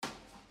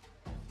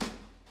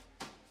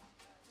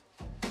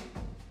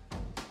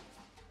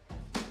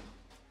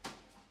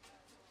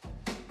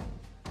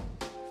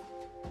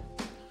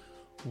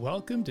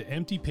Welcome to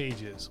Empty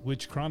Pages,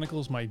 which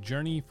chronicles my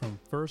journey from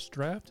first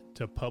draft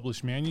to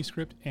published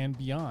manuscript and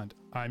beyond.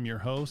 I'm your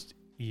host,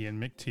 Ian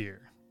McTeer.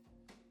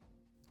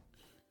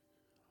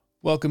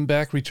 Welcome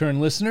back, return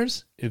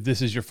listeners. If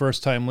this is your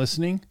first time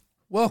listening,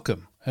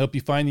 welcome. I hope you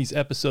find these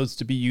episodes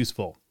to be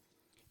useful.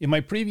 In my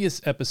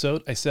previous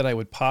episode, I said I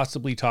would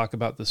possibly talk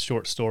about the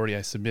short story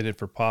I submitted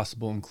for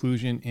possible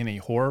inclusion in a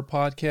horror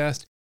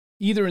podcast,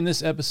 either in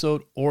this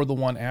episode or the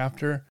one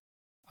after.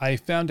 I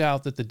found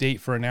out that the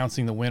date for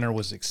announcing the winner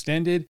was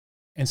extended,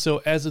 and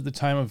so as of the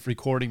time of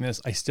recording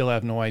this, I still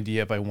have no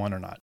idea if I won or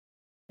not.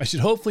 I should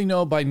hopefully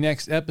know by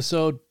next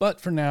episode, but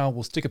for now,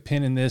 we'll stick a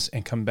pin in this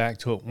and come back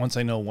to it once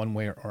I know one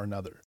way or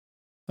another.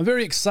 I'm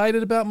very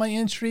excited about my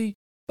entry,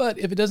 but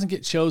if it doesn't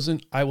get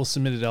chosen, I will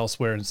submit it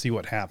elsewhere and see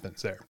what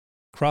happens there.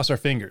 Cross our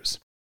fingers.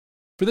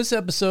 For this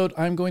episode,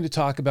 I'm going to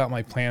talk about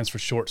my plans for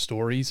short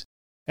stories.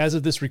 As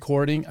of this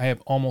recording, I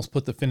have almost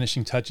put the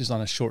finishing touches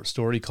on a short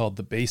story called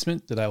The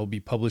Basement that I will be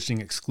publishing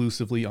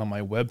exclusively on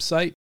my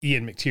website,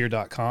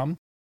 ianmcteer.com.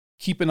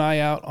 Keep an eye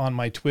out on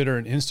my Twitter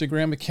and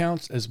Instagram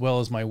accounts, as well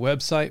as my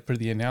website for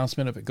the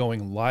announcement of it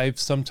going live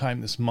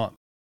sometime this month.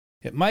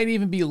 It might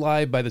even be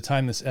live by the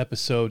time this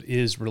episode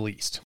is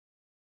released.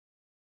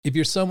 If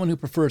you're someone who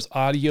prefers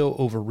audio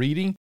over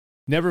reading,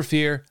 never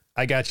fear,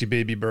 I got you,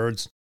 baby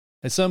birds.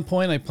 At some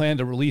point, I plan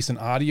to release an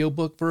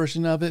audiobook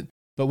version of it,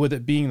 but with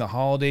it being the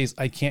holidays,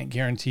 I can't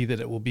guarantee that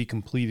it will be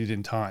completed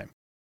in time.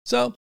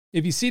 So,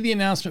 if you see the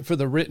announcement for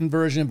the written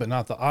version but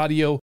not the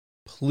audio,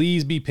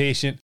 please be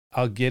patient.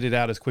 I'll get it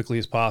out as quickly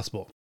as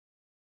possible.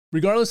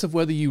 Regardless of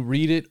whether you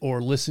read it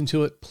or listen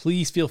to it,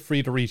 please feel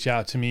free to reach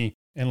out to me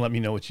and let me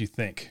know what you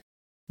think.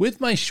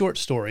 With my short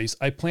stories,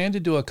 I plan to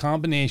do a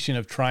combination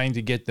of trying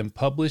to get them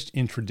published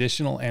in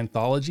traditional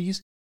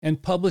anthologies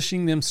and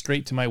publishing them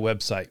straight to my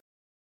website.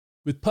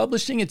 With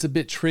publishing, it's a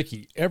bit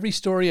tricky. Every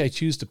story I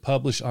choose to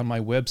publish on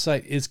my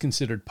website is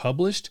considered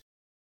published.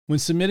 When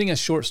submitting a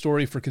short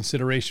story for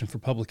consideration for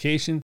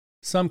publication,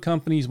 some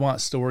companies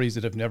want stories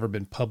that have never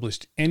been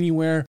published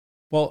anywhere,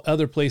 while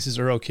other places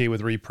are okay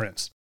with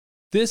reprints.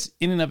 This,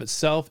 in and of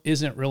itself,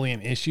 isn't really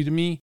an issue to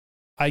me.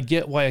 I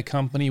get why a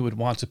company would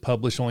want to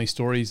publish only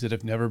stories that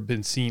have never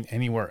been seen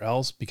anywhere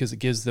else because it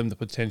gives them the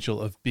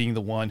potential of being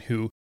the one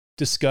who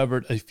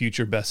discovered a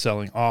future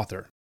best-selling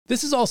author.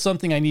 This is all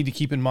something I need to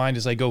keep in mind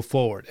as I go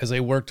forward, as I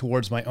work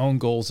towards my own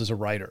goals as a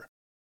writer.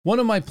 One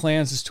of my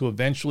plans is to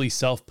eventually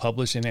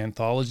self-publish an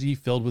anthology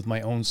filled with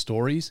my own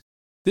stories.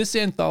 This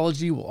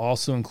anthology will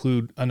also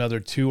include another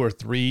 2 or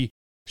 3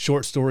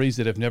 short stories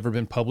that have never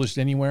been published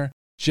anywhere,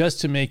 just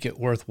to make it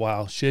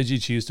worthwhile should you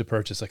choose to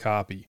purchase a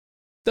copy.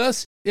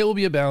 Thus, it will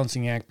be a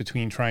balancing act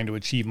between trying to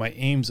achieve my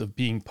aims of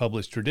being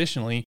published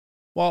traditionally,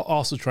 while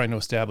also trying to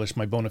establish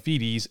my bona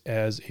fides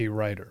as a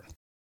writer.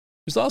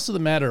 There's also the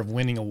matter of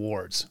winning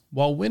awards.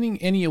 While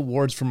winning any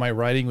awards for my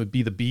writing would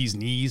be the bee's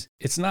knees,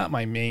 it's not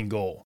my main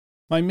goal.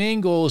 My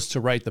main goal is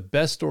to write the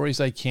best stories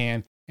I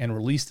can and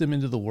release them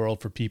into the world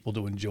for people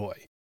to enjoy.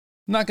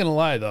 I'm not going to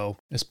lie though,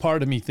 as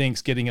part of me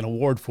thinks getting an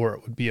award for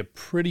it would be a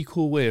pretty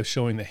cool way of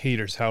showing the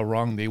haters how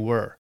wrong they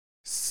were.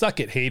 Suck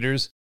it,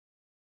 haters!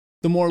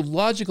 The more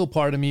logical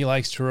part of me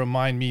likes to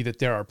remind me that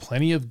there are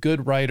plenty of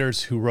good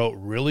writers who wrote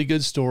really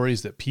good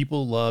stories that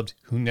people loved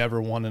who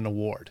never won an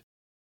award.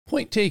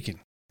 Point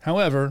taken.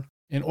 However,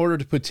 in order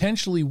to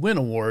potentially win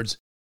awards,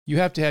 you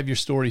have to have your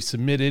story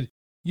submitted,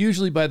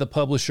 usually by the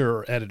publisher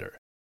or editor.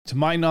 To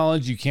my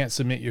knowledge, you can't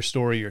submit your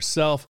story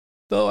yourself,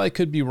 though I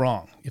could be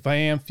wrong. If I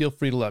am, feel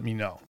free to let me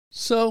know.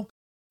 So,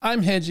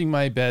 I'm hedging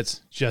my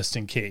bets just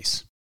in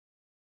case.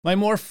 My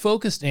more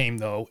focused aim,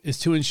 though, is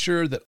to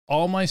ensure that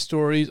all my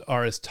stories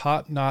are as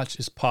top-notch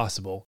as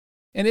possible,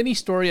 and any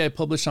story I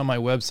publish on my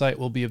website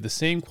will be of the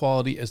same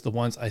quality as the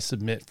ones I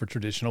submit for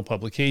traditional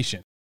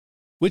publication.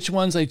 Which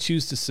ones I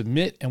choose to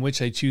submit and which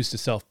I choose to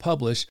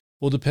self-publish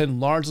will depend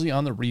largely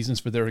on the reasons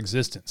for their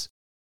existence.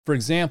 For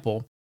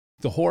example,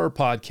 the horror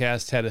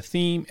podcast had a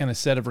theme and a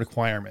set of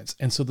requirements,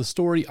 and so the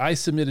story I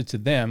submitted to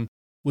them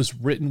was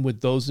written with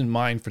those in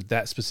mind for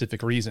that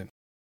specific reason.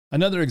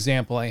 Another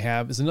example I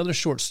have is another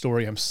short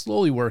story I'm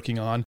slowly working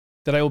on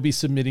that I will be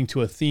submitting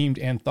to a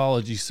themed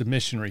anthology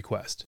submission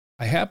request.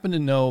 I happen to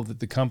know that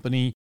the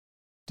company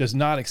does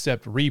not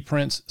accept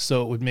reprints,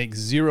 so it would make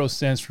zero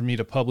sense for me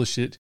to publish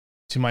it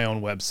to my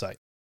own website.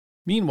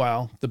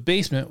 Meanwhile, The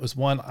Basement was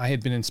one I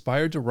had been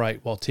inspired to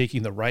write while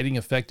taking the Writing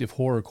Effective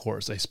Horror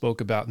course I spoke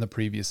about in the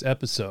previous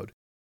episode,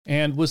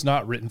 and was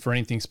not written for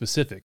anything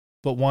specific,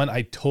 but one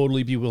I'd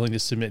totally be willing to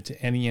submit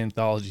to any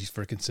anthologies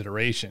for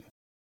consideration.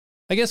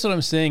 I guess what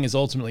I'm saying is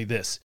ultimately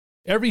this.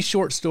 Every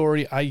short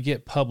story I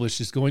get published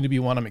is going to be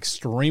one I'm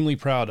extremely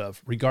proud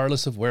of,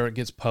 regardless of where it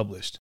gets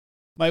published.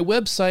 My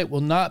website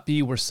will not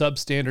be where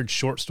substandard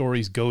short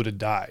stories go to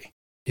die.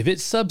 If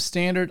it's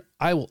substandard,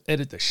 I will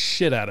edit the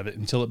shit out of it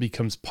until it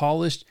becomes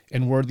polished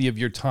and worthy of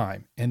your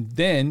time, and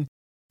then,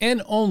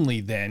 and only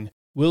then,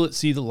 will it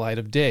see the light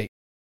of day.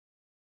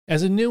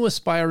 As a new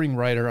aspiring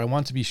writer, I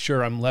want to be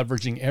sure I'm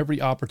leveraging every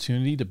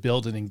opportunity to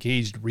build an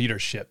engaged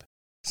readership.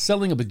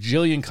 Selling a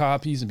bajillion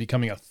copies and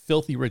becoming a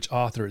filthy rich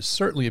author is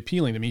certainly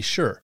appealing to me,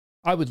 sure,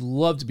 I would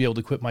love to be able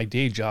to quit my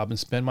day job and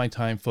spend my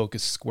time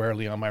focused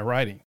squarely on my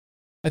writing.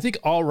 I think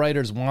all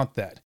writers want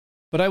that,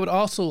 but I would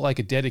also like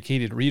a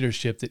dedicated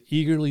readership that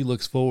eagerly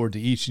looks forward to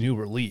each new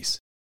release.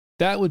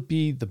 That would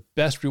be the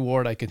best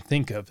reward I can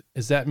think of,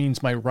 as that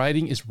means my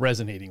writing is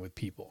resonating with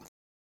people.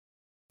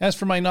 As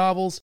for my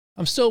novels,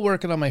 I'm still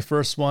working on my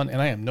first one,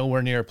 and I am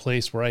nowhere near a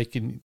place where I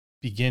can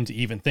begin to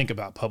even think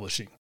about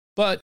publishing.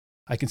 But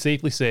I can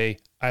safely say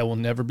I will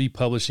never be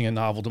publishing a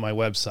novel to my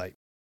website.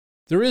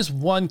 There is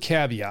one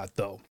caveat,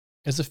 though.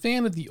 As a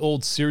fan of the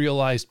old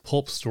serialized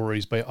pulp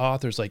stories by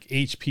authors like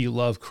H.P.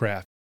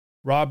 Lovecraft,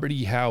 Robert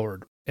E.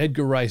 Howard,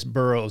 Edgar Rice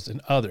Burroughs,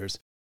 and others,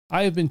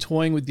 I have been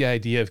toying with the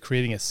idea of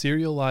creating a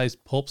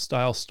serialized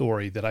pulp-style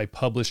story that I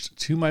published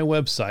to my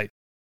website,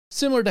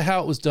 similar to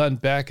how it was done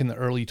back in the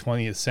early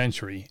 20th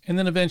century, and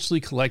then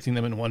eventually collecting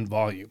them in one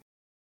volume.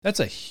 That's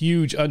a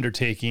huge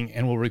undertaking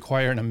and will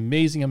require an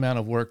amazing amount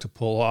of work to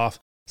pull off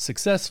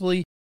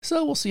successfully,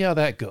 so we'll see how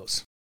that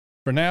goes.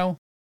 For now,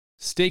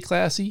 stay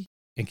classy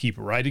and keep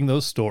writing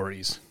those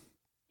stories.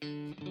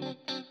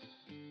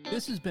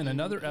 This has been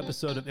another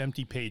episode of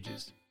Empty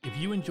Pages. If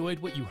you enjoyed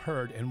what you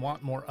heard and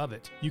want more of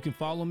it, you can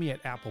follow me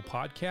at Apple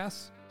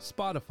Podcasts,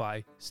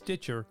 Spotify,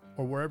 Stitcher,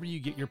 or wherever you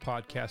get your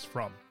podcasts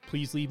from.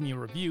 Please leave me a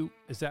review,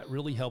 as that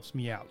really helps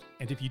me out.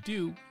 And if you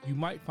do, you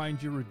might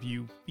find your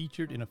review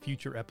featured in a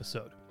future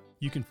episode.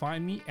 You can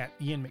find me at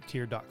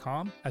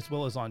ianmctier.com, as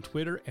well as on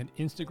Twitter and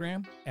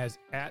Instagram as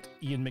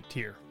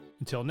 @IanMcTier.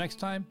 Until next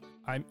time,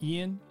 I'm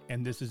Ian,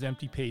 and this is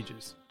Empty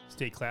Pages.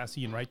 Stay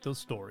classy and write those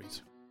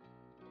stories.